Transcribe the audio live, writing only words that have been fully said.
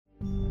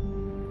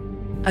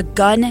a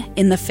gun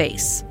in the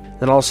face.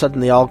 Then all of a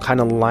sudden they all kind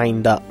of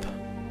lined up.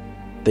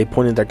 They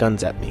pointed their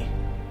guns at me.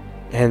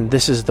 And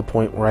this is the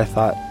point where I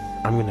thought,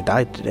 I'm going to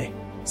die today.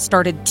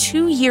 Started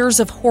 2 years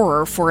of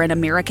horror for an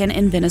American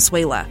in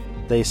Venezuela.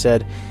 They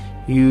said,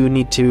 you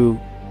need to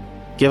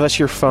give us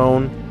your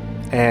phone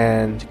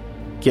and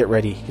get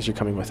ready because you're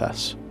coming with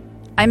us.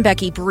 I'm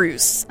Becky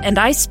Bruce, and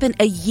I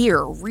spent a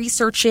year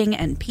researching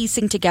and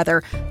piecing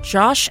together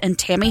Josh and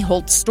Tammy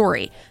Holt's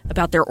story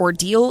about their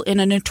ordeal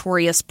in a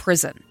notorious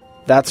prison.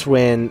 That's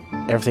when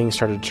everything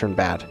started to turn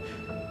bad.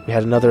 We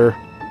had another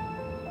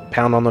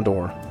pound on the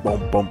door.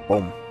 Boom, boom,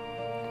 boom.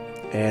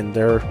 And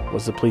there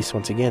was the police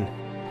once again.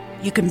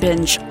 You can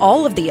binge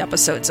all of the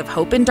episodes of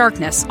Hope in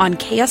Darkness on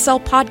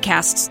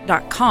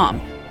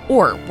kslpodcasts.com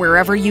or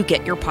wherever you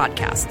get your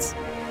podcasts.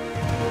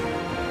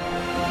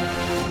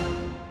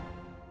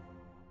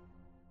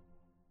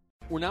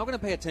 We're now going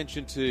to pay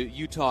attention to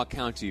Utah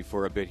County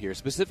for a bit here,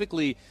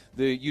 specifically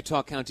the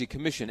Utah County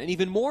Commission, and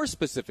even more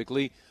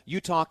specifically,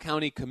 Utah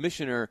County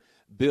Commissioner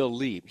Bill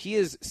Lee. He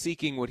is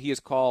seeking what he has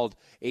called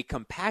a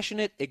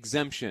compassionate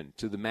exemption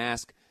to the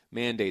mask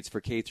mandates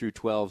for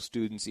K-12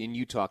 students in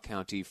Utah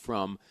County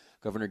from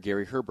Governor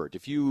Gary Herbert.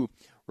 If you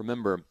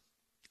remember,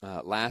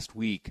 last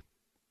week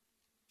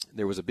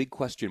there was a big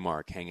question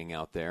mark hanging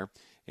out there,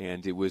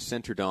 and it was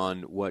centered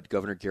on what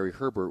Governor Gary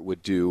Herbert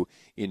would do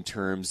in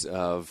terms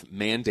of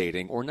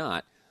mandating or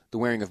not the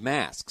wearing of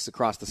masks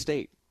across the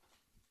state.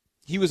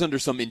 He was under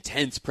some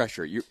intense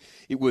pressure.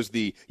 It was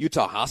the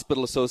Utah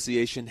Hospital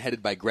Association,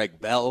 headed by Greg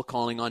Bell,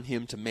 calling on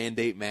him to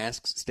mandate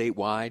masks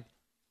statewide.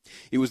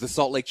 It was the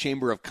Salt Lake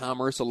Chamber of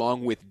Commerce,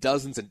 along with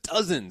dozens and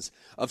dozens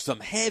of some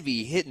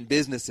heavy-hitting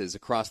businesses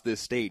across this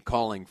state,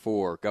 calling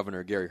for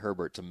Governor Gary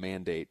Herbert to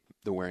mandate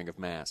the wearing of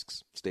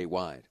masks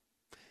statewide.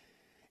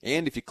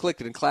 And if you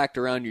clicked and clacked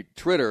around your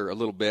Twitter a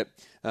little bit,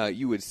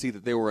 you would see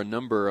that there were a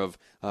number of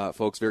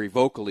folks very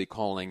vocally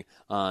calling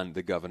on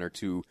the governor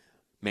to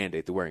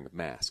mandate the wearing of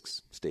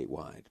masks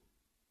statewide.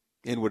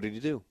 And what did he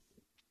do?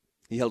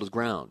 He held his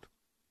ground.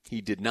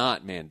 He did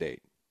not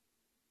mandate.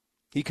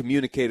 He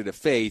communicated a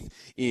faith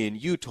in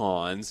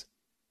Utahns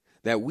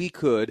that we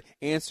could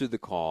answer the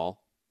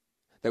call,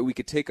 that we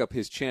could take up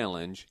his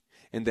challenge,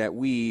 and that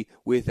we,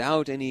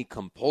 without any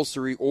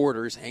compulsory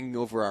orders hanging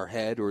over our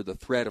head or the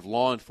threat of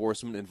law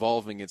enforcement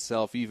involving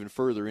itself even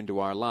further into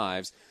our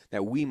lives,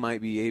 that we might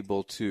be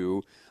able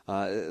to,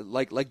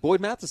 like Boyd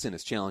Matheson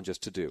has challenged us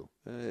to do,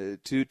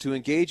 to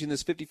engage in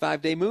this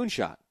 55-day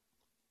moonshot,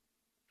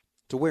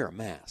 to wear a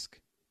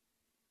mask,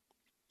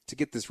 to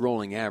get this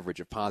rolling average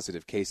of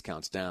positive case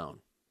counts down,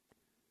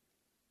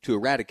 to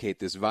eradicate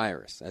this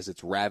virus as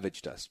it's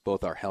ravaged us,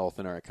 both our health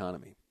and our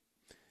economy.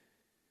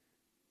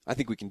 I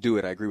think we can do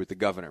it. I agree with the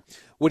governor.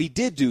 What he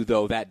did do,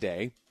 though, that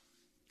day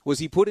was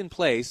he put in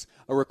place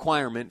a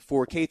requirement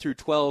for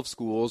K-12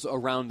 schools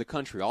around the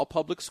country. All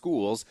public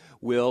schools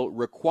will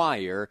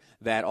require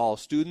that all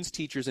students,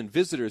 teachers, and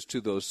visitors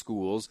to those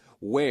schools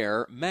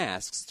wear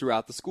masks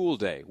throughout the school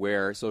day,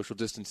 where social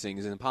distancing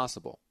is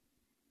impossible.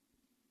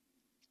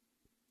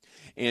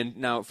 And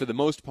now, for the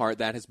most part,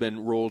 that has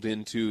been rolled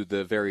into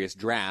the various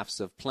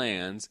drafts of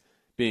plans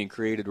being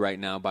created right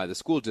now by the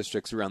school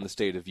districts around the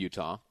state of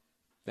Utah,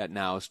 that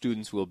now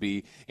students will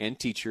be, and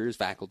teachers,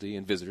 faculty,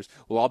 and visitors,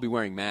 will all be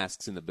wearing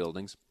masks in the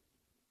buildings.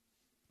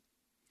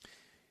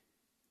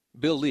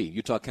 Bill Lee,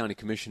 Utah County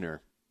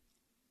Commissioner,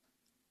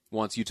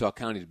 wants Utah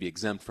County to be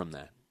exempt from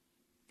that.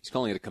 He's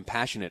calling it a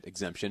compassionate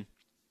exemption.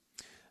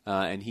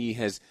 And he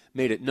has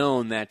made it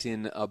known that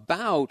in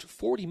about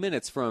 40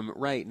 minutes from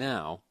right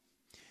now,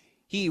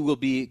 he will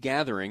be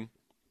gathering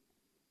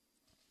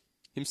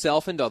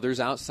himself and others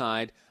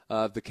outside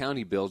of the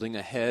county building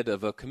ahead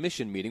of a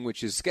commission meeting,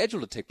 which is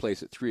scheduled to take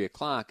place at 3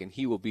 o'clock, and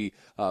he will be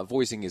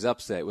voicing his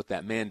upset with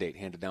that mandate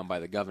handed down by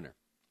the governor.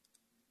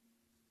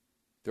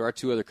 There are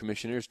two other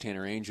commissioners,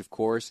 Tanner Ainge, of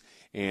course,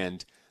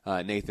 and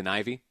Nathan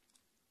Ivie.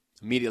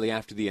 Immediately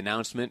after the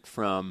announcement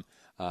from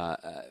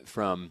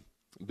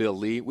Bill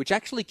Lee, which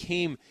actually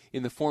came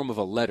in the form of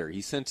a letter.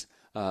 He sent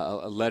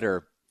a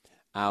letter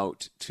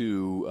out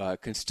to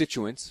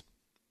constituents,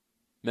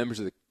 members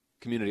of the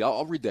community.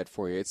 I'll read that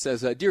for you. It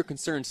says, Dear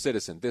concerned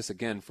citizen, this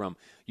again from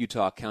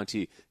Utah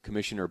County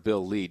Commissioner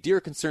Bill Lee.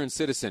 Dear concerned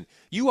citizen,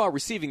 you are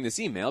receiving this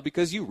email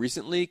because you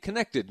recently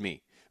contacted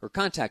me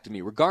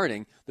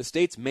regarding the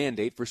state's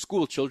mandate for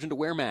school children to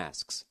wear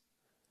masks.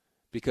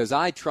 Because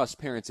I trust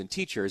parents and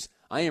teachers,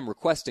 I am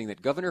requesting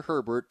that Governor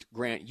Herbert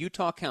grant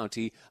Utah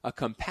County a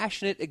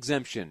compassionate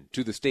exemption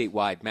to the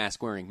statewide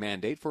mask-wearing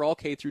mandate for all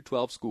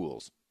K-12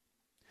 schools.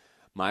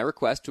 My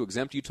request to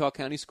exempt Utah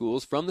County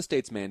schools from the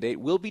state's mandate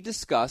will be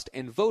discussed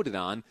and voted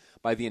on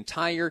by the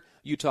entire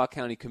Utah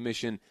County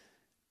Commission.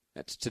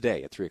 That's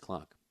today at 3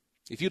 o'clock.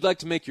 If you'd like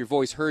to make your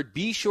voice heard,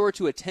 be sure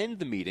to attend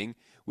the meeting,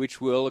 which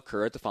will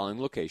occur at the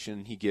following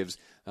location. He gives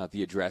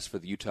the address for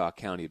the Utah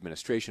County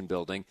Administration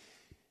Building.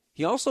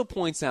 He also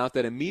points out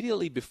that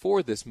immediately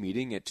before this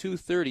meeting at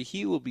 2:30,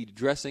 he will be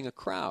addressing a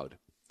crowd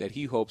that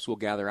he hopes will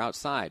gather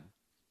outside.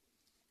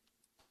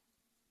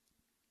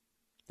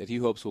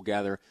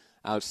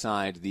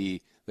 Outside the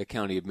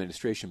county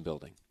administration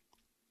building.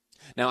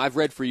 Now, I've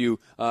read for you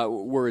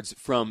words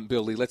from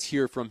Bill Lee. Let's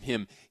hear from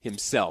him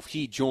himself.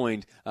 He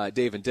joined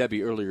Dave and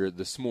Debbie earlier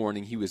this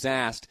morning. He was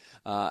asked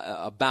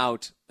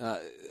about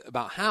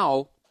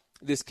how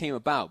this came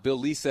about. Bill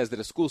Lee says that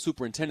a school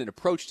superintendent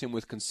approached him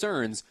with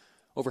concerns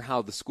over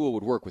how the school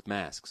would work with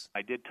masks.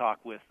 I did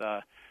talk with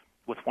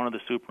one of the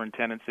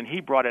superintendents, and he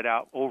brought it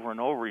out over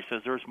and over. He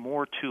says there's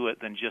more to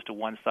it than just a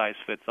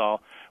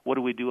one-size-fits-all. What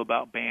do we do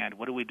about band?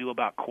 What do we do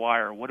about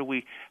choir?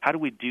 How do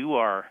we do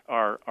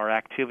our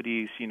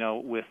activities,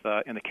 with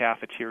in the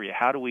cafeteria?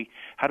 How do we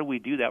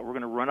do that? We're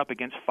going to run up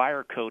against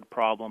fire code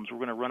problems. We're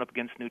going to run up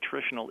against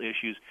nutritional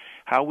issues.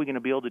 How are we going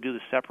to be able to do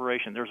the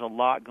separation? There's a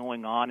lot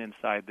going on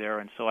inside there,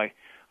 and so I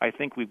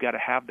think we've got to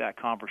have that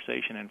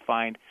conversation and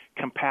find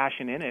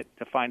compassion in it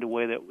to find a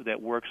way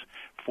that works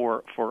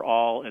for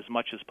all as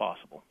much as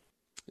possible.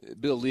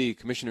 Bill Lee,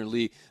 Commissioner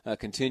Lee,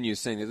 continues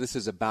saying that this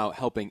is about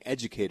helping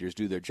educators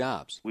do their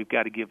jobs. We've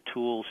got to give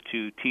tools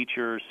to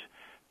teachers,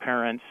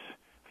 parents,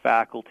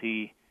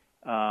 faculty,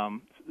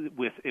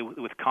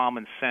 with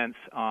common sense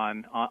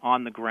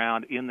on the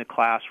ground in the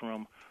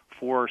classroom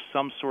for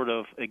some sort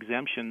of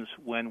exemptions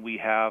when we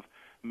have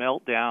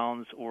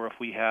meltdowns, or if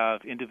we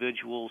have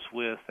individuals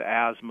with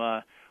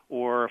asthma,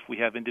 or if we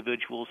have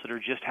individuals that are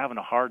just having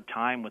a hard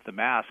time with the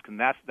mask. And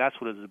that's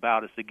what it's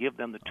about, is to give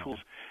them the tools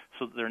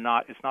so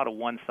that it's not a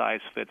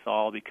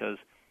one-size-fits-all, because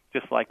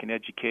just like in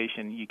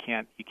education, you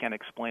can't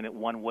explain it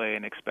one way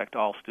and expect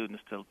all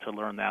students to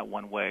learn that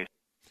one way.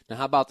 Now,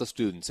 how about the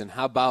students, and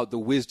how about the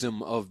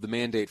wisdom of the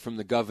mandate from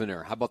the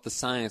governor? How about the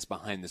science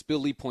behind this? Bill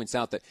Lee points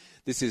out that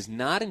this is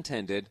not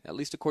intended, at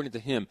least according to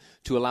him,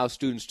 to allow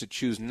students to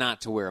choose not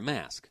to wear a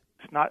mask.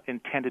 It's not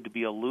intended to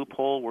be a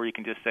loophole where you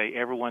can just say,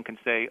 everyone can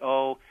say,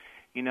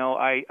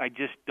 I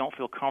just don't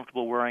feel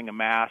comfortable wearing a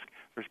mask.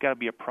 There's got to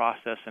be a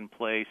process in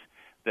place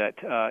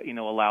that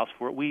allows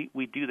for it.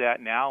 We do that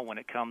now when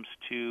it comes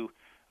to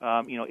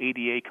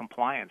ADA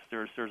compliance.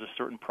 There's a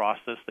certain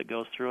process that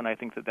goes through, and I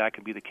think that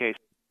could be the case.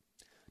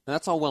 Now,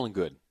 that's all well and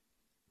good,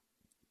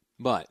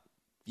 but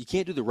you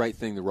can't do the right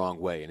thing the wrong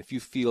way. And if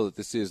you feel that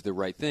this is the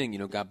right thing,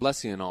 God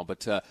bless you and all,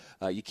 but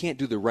you can't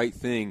do the right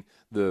thing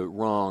the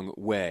wrong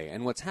way.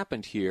 And what's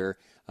happened here,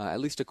 at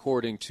least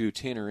according to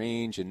Tanner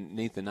Ainge and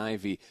Nathan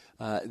Ivie,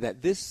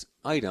 that this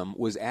item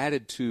was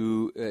added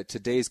to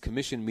today's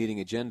commission meeting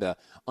agenda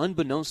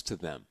unbeknownst to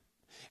them,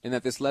 and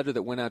that this letter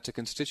that went out to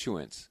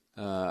constituents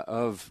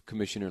of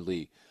Commissioner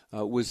Lee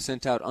was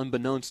sent out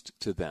unbeknownst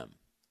to them.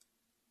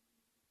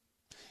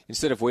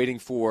 Instead of waiting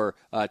for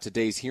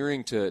today's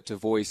hearing to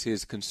voice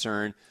his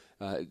concern,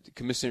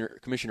 Commissioner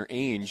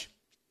Ainge,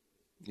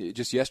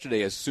 just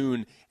yesterday, as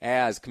soon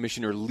as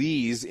Commissioner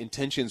Lee's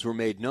intentions were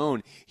made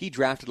known, he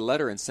drafted a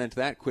letter and sent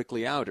that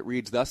quickly out. It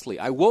reads thusly: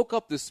 I woke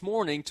up this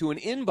morning to an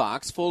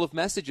inbox full of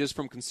messages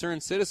from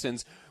concerned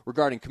citizens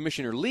regarding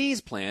Commissioner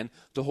Lee's plan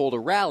to hold a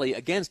rally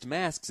against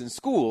masks in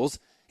schools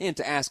and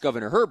to ask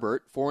Governor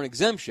Herbert for an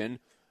exemption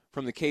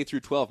from the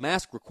K-12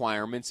 mask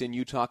requirements in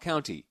Utah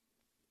County.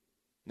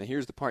 Now,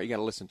 here's the part you got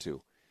to listen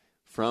to.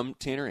 From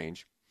Tanner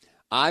Ainge: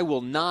 I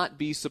will not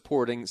be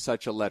supporting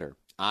such a letter.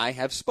 I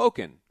have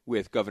spoken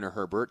with Governor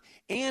Herbert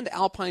and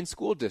Alpine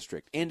School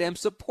District and am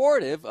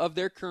supportive of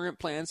their current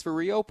plans for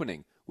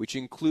reopening, which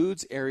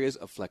includes areas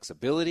of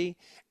flexibility,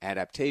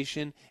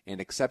 adaptation,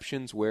 and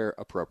exceptions where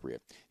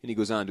appropriate. And he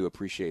goes on to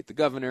appreciate the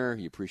governor.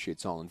 He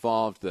appreciates all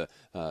involved, the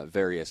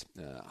various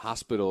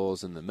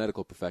hospitals and the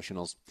medical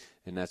professionals,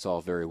 and that's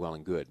all very well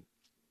and good.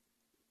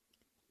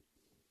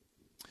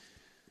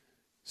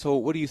 So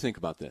what do you think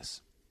about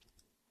this?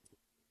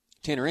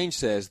 Tanner Ainge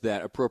says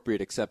that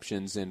appropriate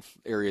exceptions and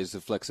areas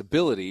of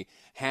flexibility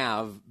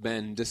have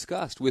been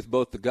discussed with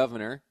both the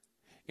governor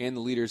and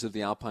the leaders of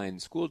the Alpine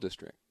School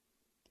District.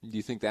 Do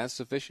you think that's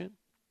sufficient?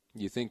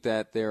 Do you think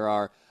that there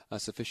are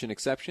sufficient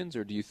exceptions,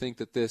 or do you think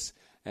that this,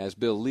 as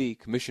Bill Lee,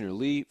 Commissioner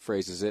Lee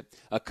phrases it,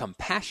 a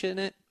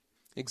compassionate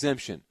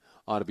exemption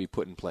ought to be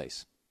put in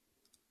place?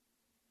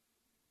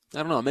 I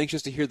don't know. I'm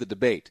anxious to hear the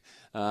debate.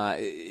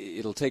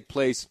 It'll take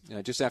place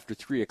just after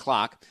 3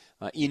 o'clock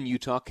in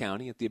Utah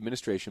County at the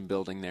administration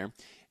building there,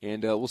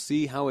 and we'll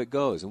see how it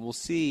goes. And we'll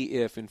see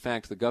if, in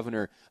fact, the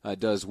governor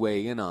does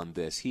weigh in on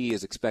this. He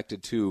is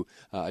expected to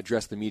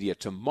address the media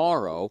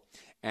tomorrow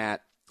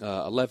at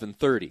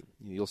 11:30.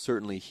 You'll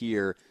certainly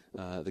hear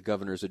the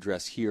governor's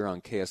address here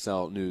on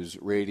KSL News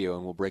Radio,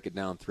 and we'll break it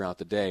down throughout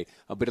the day.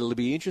 But it'll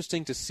be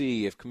interesting to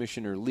see if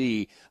Commissioner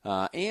Lee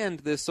and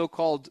the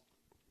so-called,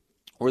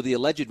 or the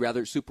alleged,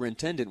 rather,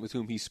 superintendent with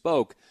whom he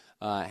spoke,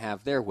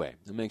 have their way.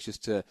 I'm anxious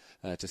to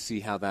see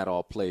how that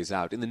all plays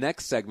out. In the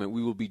next segment,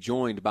 we will be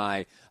joined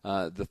by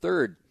the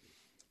third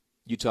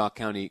Utah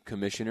County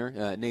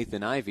Commissioner,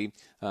 Nathan Ivie.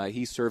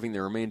 He's serving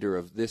the remainder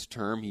of this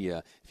term. He,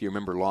 if you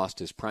remember, lost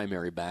his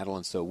primary battle,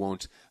 and so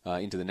won't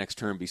into the next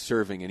term be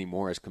serving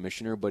anymore as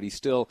commissioner, but he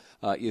still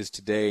is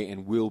today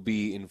and will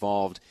be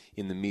involved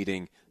in the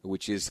meeting,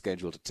 which is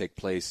scheduled to take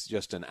place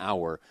just an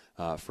hour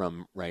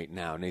from right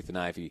now. Nathan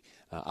Ivie,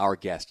 our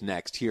guest,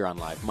 next here on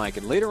Live Mike.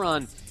 And later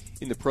on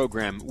in the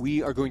program,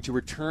 we are going to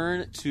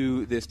return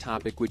to this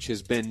topic which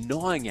has been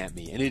gnawing at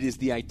me, and it is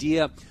the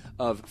idea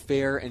of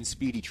fair and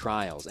speedy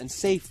trials and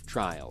safe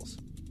trials.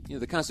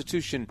 The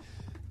Constitution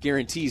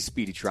guarantees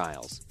speedy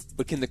trials.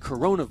 But can the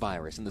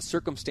coronavirus and the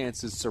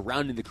circumstances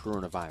surrounding the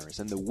coronavirus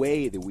and the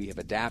way that we have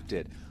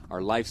adapted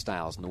our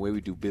lifestyles and the way we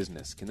do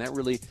business, can that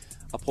really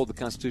uphold the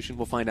Constitution?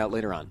 We'll find out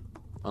later on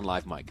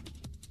Live Mike.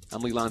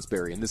 I'm Lee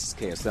Lonsberry, and this is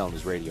KSL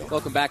News Radio.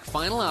 Welcome back.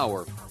 Final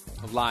hour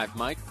of Live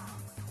Mike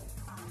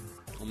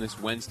on this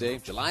Wednesday,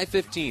 July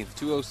 15th,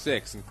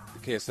 2:06 in the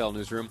KSL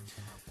newsroom.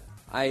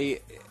 I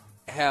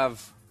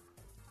have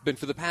been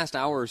for the past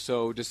hour or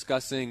so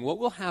discussing what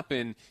will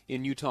happen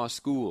in Utah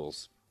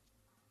schools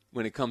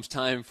when it comes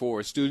time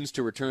for students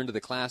to return to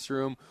the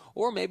classroom,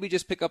 or maybe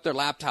just pick up their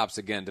laptops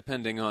again,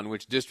 depending on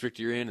which district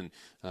you're in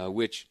and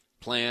which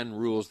plan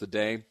rules the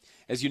day.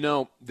 As you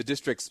know, the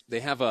districts, they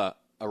have a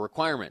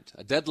requirement,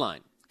 a deadline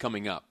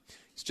coming up.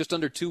 It's just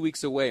under 2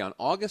 weeks away. On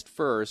August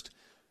 1st,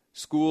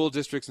 school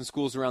districts and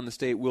schools around the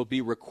state will be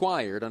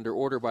required, under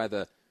order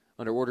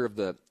of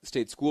the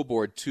state school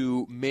board,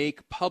 to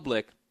make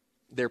public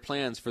their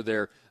plans for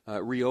their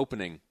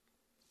reopening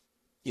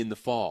in the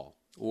fall,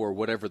 or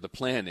whatever the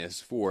plan is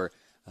for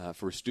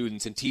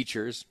students and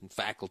teachers and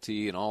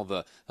faculty and all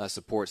the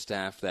support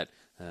staff that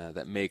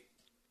make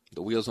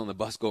the wheels on the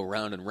bus go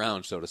round and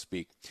round, so to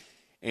speak.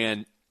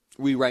 And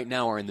we right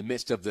now are in the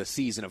midst of the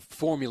season of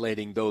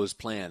formulating those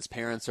plans.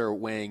 Parents are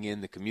weighing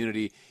in. The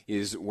community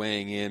is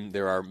weighing in.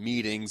 There are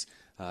meetings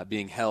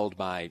being held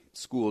by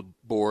school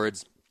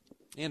boards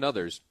and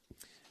others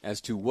as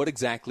to what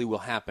exactly will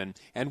happen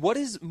and what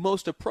is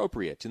most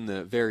appropriate in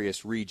the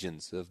various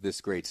regions of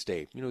this great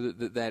state.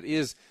 That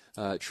is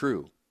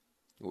true.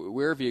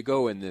 Wherever you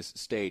go in this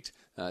state,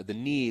 the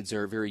needs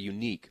are very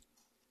unique.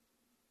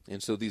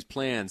 And so these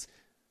plans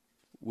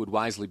would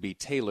wisely be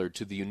tailored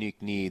to the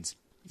unique needs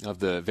of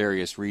the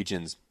various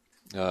regions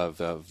of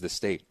the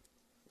state.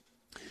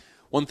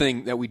 One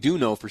thing that we do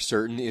know for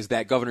certain is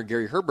that Governor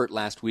Gary Herbert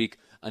last week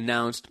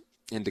announced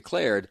and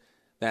declared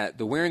that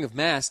the wearing of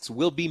masks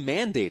will be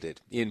mandated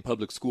in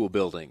public school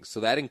buildings. So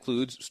that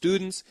includes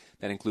students,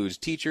 that includes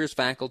teachers,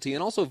 faculty,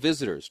 and also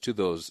visitors to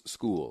those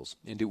schools.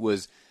 And it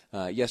was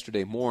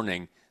yesterday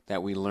morning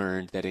that we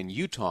learned that in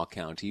Utah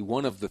County,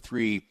 one of the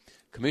three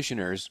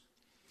commissioners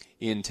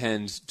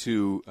intends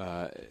to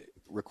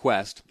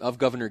request of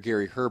Governor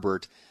Gary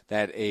Herbert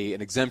that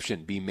an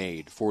exemption be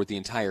made for the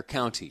entire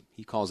county.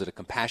 He calls it a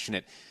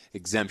compassionate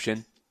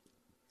exemption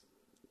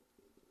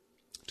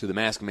to the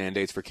mask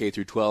mandates for K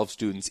through 12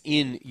 students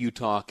in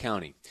Utah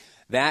County.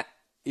 That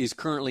is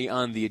currently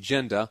on the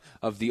agenda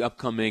of the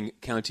upcoming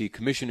county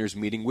commissioners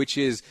meeting, which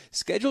is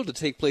scheduled to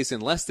take place in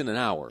less than an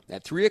hour.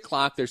 At 3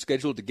 o'clock, they're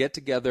scheduled to get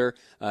together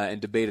and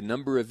debate a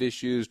number of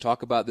issues,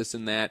 talk about this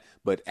and that,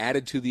 but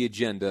added to the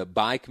agenda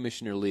by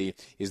Commissioner Lee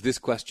is this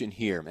question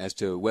here as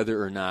to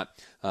whether or not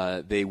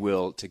they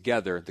will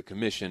together, the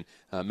commission,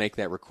 make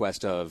that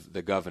request of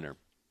the governor.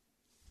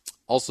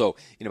 Also,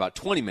 in about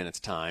 20 minutes'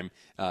 time,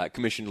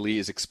 Commissioner Lee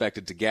is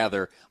expected to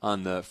gather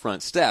on the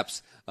front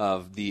steps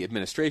of the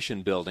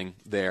administration building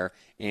there,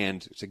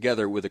 and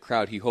together with a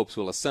crowd he hopes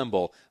will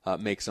assemble,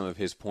 make some of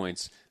his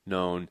points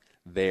known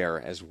there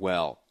as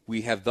well.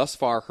 We have thus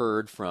far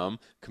heard from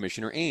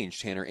Commissioner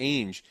Ainge. Tanner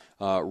Ainge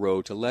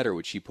wrote a letter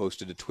which he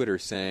posted to Twitter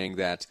saying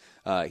that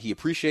he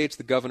appreciates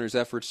the governor's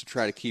efforts to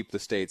try to keep the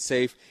state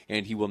safe,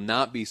 and he will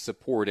not be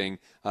supporting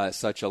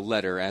such a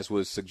letter as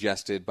was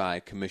suggested by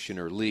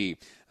Commissioner Lee.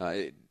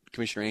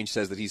 Commissioner Ainge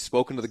says that he's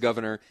spoken to the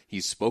governor,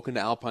 he's spoken to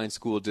Alpine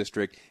School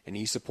District, and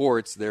he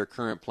supports their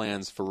current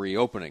plans for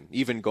reopening,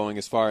 even going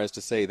as far as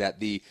to say that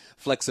the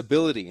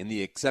flexibility and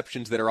the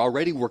exceptions that are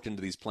already worked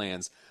into these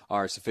plans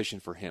are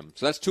sufficient for him.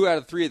 So that's 2 out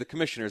of 3 of the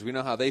commissioners. We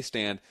know how they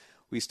stand.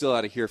 We still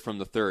ought to hear from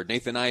the third.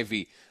 Nathan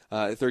Ivie,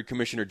 the third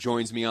commissioner,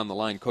 joins me on the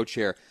line,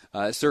 co-chair.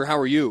 Sir, how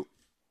are you?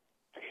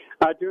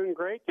 Doing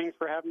great. Thanks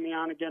for having me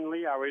on again,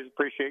 Lee. I always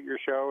appreciate your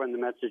show and the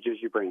messages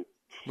you bring.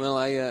 Well,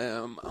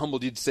 I'm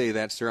humbled you'd say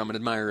that, sir. I'm an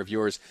admirer of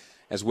yours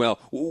as well.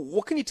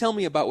 What can you tell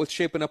me about what's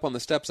shaping up on the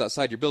steps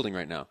outside your building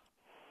right now?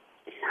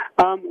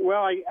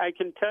 Well, I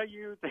can tell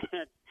you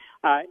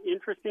that,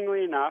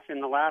 interestingly enough, in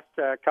the last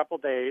couple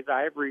days,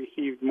 I have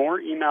received more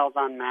emails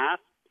on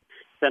masks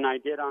than I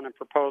did on a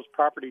proposed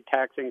property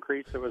tax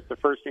increase. It was the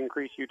first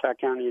increase Utah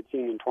County had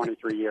seen in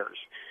 23 years.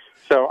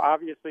 So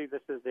obviously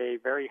this is a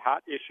very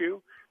hot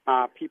issue.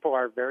 People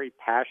are very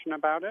passionate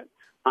about it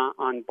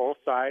on both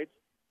sides.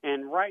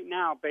 And right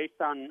now,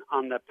 based on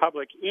the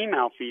public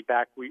email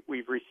feedback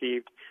we've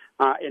received,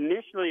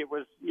 initially it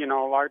was, a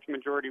large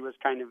majority was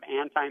kind of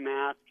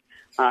anti-mask.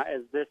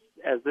 As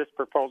this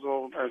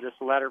proposal or this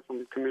letter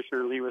from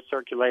Commissioner Lee was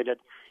circulated,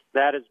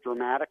 that has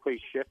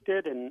dramatically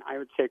shifted, and I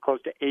would say close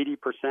to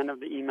 80% of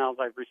the emails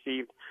I've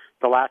received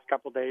the last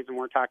couple of days, and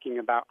we're talking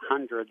about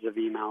hundreds of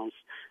emails,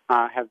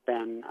 have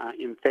been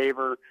in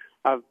favor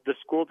of the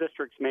school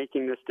districts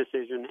making this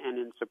decision and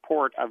in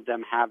support of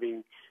them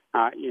having,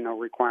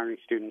 requiring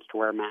students to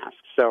wear masks.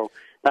 So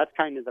that's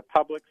kind of the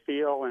public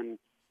feel and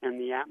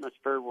the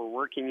atmosphere we're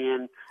working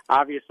in.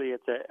 Obviously,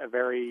 it's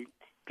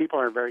people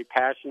are very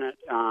passionate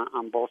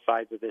on both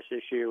sides of this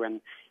issue,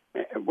 and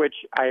which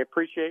I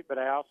appreciate, but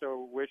I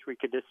also wish we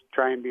could just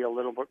try and be a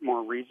little bit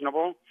more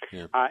reasonable,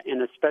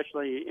 and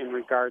especially in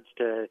regards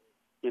to,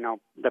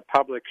 the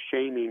public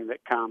shaming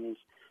that comes,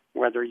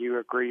 whether you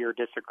agree or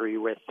disagree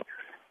with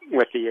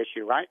the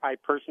issue. I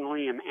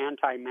personally am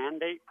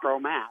anti-mandate,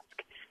 pro-mask,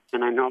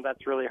 and I know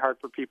that's really hard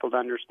for people to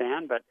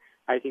understand, but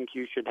I think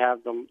you should have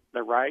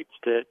the rights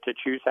to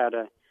choose how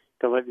to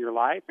live your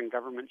life, and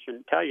government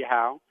shouldn't tell you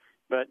how.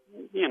 But,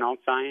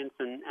 science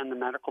and the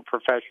medical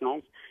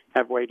professionals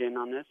have weighed in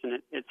on this,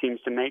 and it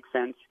seems to make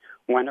sense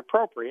when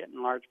appropriate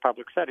in large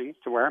public settings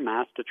to wear a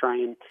mask to try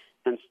and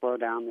slow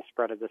down the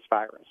spread of this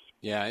virus.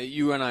 Yeah,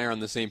 you and I are on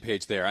the same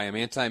page there. I am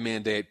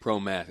anti-mandate,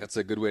 pro-mask. That's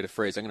a good way to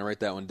phrase. I'm going to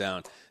write that one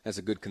down. That's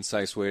a good,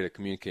 concise way to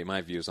communicate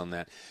my views on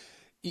that.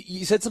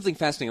 You said something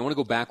fascinating. I want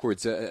to go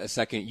backwards a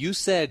second. You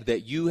said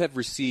that you have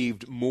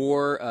received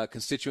more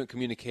constituent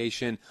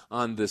communication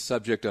on the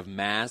subject of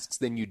masks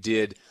than you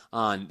did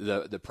on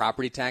the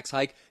property tax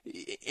hike.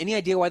 Any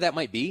idea why that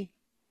might be?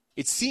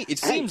 It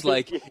seems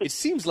like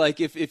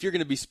if you're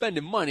going to be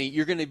spending money,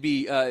 you're going to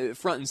be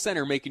front and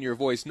center, making your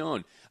voice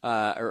known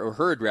or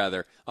heard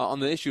rather on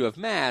the issue of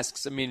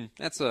masks. I mean,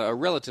 that's a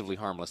relatively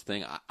harmless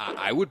thing,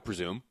 I would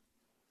presume.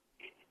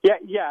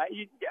 Yeah.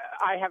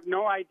 I have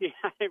no idea.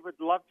 I would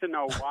love to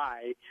know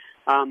why.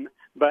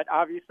 But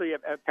obviously,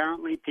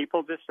 apparently,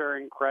 people just are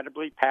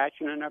incredibly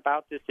passionate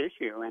about this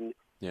issue and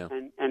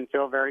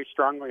feel very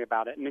strongly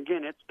about it. And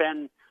again, it's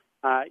been,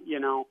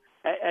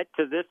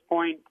 to this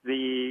point,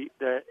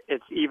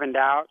 it's evened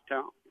out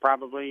to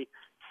probably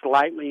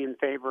slightly in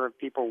favor of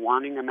people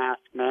wanting a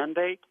mask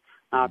mandate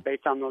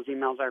based on those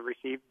emails I've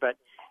received. But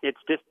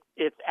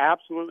it's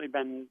absolutely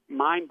been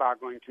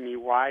mind-boggling to me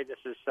why this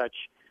is such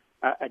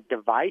a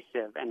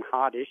divisive and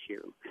hot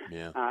issue.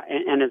 Yeah.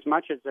 And as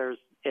much as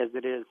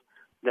it is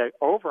the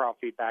overall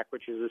feedback,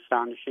 which is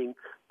astonishing,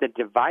 the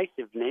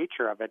divisive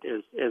nature of it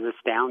is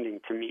astounding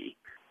to me.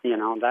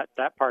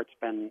 That part's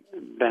been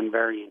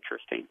very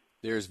interesting.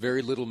 There's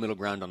very little middle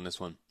ground on this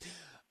one.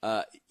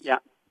 Yeah.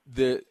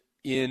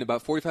 In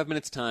about 45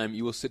 minutes' time,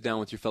 you will sit down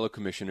with your fellow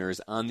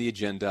commissioners. On the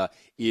agenda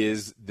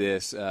is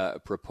this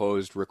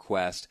proposed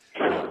request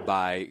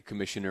by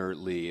Commissioner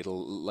Lee.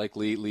 It'll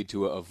likely lead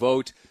to a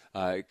vote.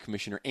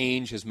 Commissioner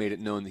Ainge has made it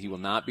known that he will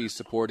not be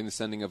supporting the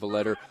sending of a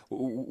letter.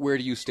 Where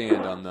do you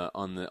stand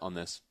on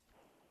this?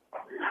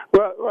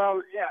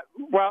 Well, yeah.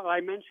 Well,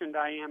 I mentioned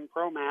I am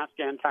pro-mask,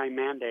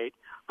 anti-mandate.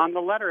 On the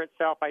letter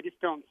itself, I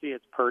just don't see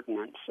its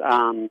pertinence.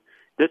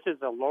 This is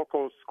a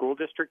local school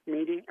district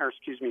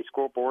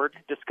school board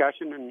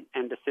discussion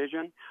and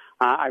decision.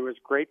 I was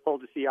grateful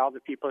to see all the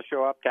people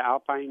show up to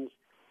Alpine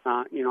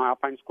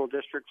School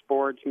District's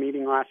board's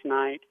meeting last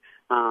night.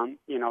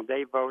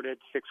 They voted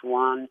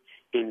 6-1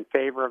 in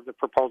favor of the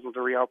proposal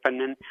to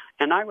reopen.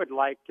 And I would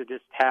like to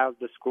just have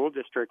the school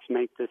districts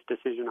make this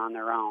decision on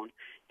their own.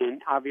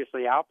 And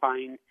obviously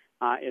Alpine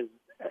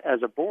as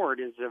a board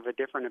is of a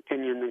different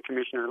opinion than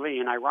Commissioner Lee.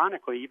 And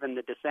ironically, even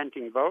the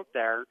dissenting vote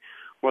there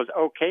was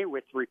okay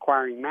with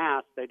requiring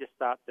masks. They just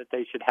thought that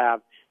they should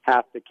have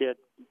half the kids,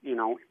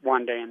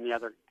 one day and the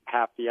other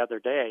half the other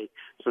day.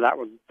 So that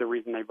was the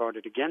reason they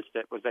voted against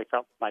it, was they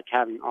felt like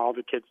having all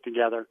the kids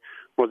together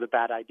was a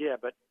bad idea.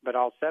 But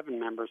all 7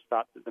 members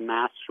thought that the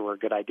masks were a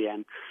good idea.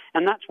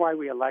 And that's why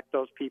we elect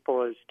those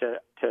people, is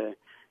to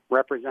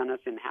represent us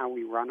in how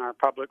we run our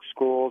public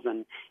schools.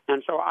 And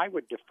so I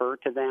would defer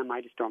to them.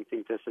 I just don't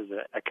think this is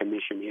a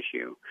commission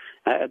issue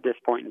at this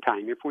point in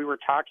time. If we were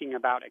talking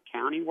about a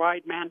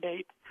countywide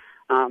mandate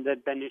that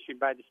had been issued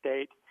by the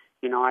state,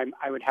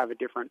 I would have a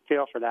different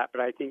feel for that.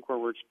 But I think where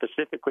we're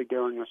specifically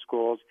dealing with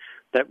schools,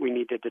 that we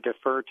needed to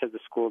defer to the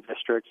school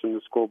districts and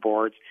the school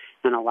boards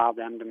and allow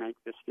them to make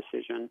this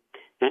decision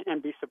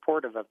and be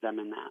supportive of them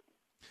in that.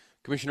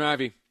 Commissioner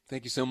Ivie,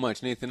 thank you so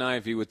much. Nathan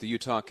Ivie with the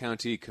Utah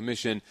County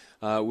Commission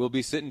will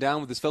be sitting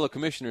down with his fellow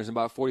commissioners in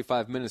about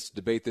 45 minutes to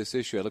debate this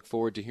issue. I look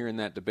forward to hearing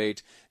that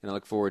debate, and I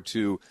look forward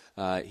to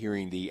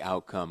hearing the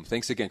outcome.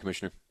 Thanks again,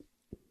 Commissioner.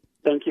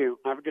 Thank you.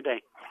 Have a good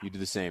day. You do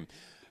the same.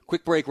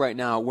 Quick break right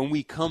now. When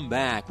we come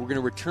back, we're going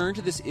to return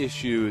to this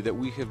issue that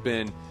we have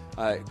been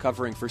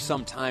covering for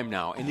some time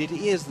now, and it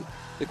is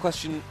the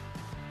question: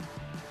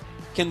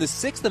 can the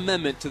Sixth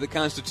Amendment to the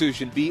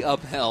Constitution be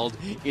upheld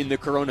in the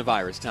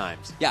coronavirus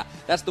times? Yeah,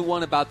 that's the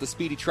one about the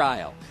speedy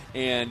trial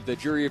and the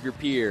jury of your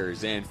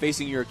peers and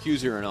facing your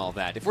accuser and all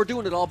that. If we're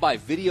doing it all by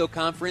video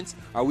conference,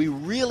 are we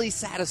really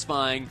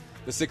satisfying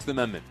the Sixth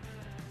Amendment?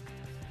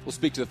 We'll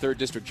speak to the 3rd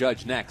District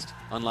Judge next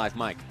on Live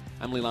Mike.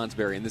 I'm Lee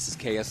Lonsberry, and this is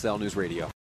KSL News Radio.